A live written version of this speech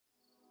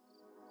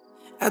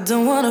I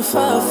don't wanna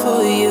fall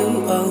for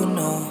you, oh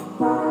no.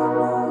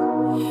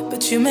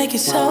 But you make it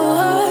so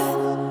hard.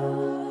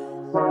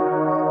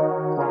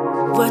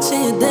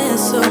 Watching you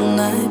dance all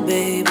night,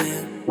 baby,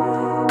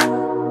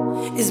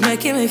 is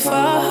making me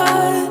fall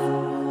hard.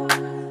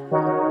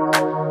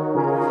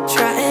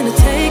 Trying to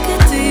take a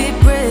deep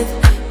breath,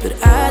 but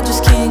I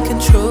just can't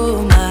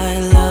control my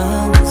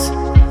lungs.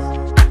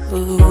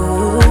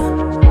 Ooh.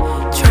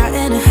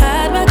 Trying to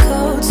hide my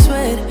cold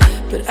sweat,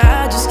 but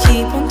I just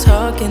keep on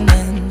talking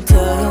in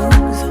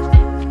tongues.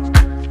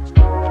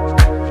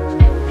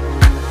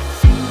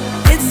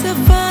 It's a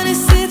funny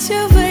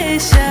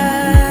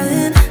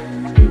situation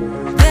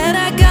that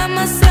I got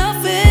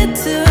myself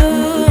into.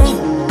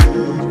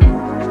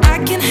 I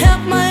can't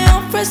help my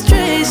own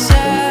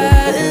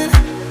frustration,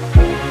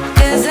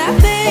 'cause I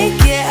think,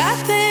 yeah,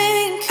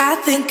 I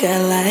think I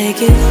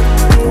like it.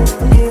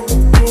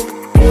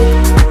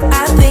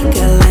 I think I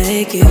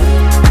like it.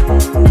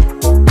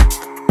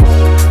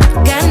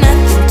 Got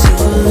nothing to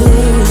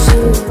lose,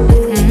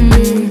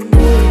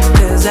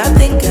 'cause I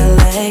think I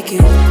like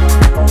you.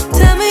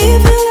 Tell me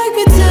if you like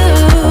me too.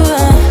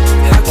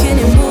 How can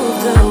you move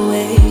the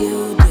way you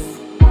do?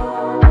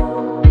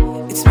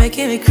 It's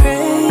making me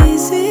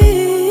crazy,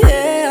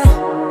 yeah.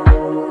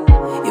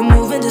 You're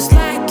moving just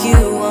like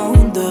you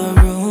own the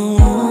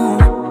room.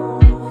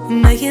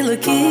 Make it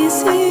look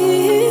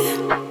easy.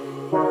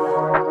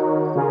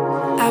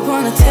 I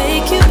wanna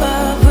take you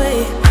away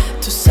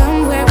to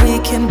somewhere we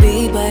can be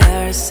by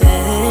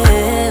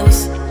ourselves.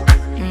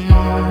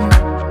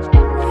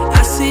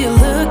 I see you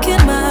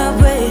looking my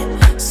way,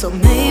 so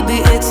maybe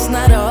it's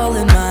not all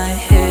in my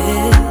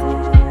head.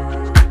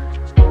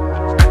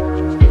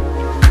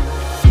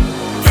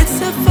 It's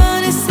a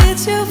funny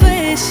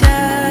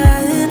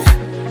situation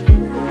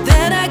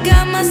that I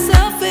got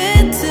myself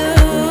into.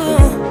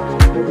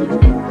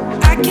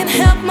 I can't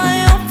help my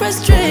own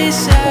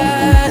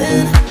frustration,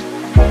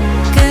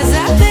 'cause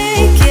I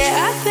think, yeah,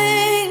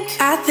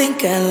 I think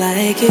I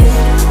like it.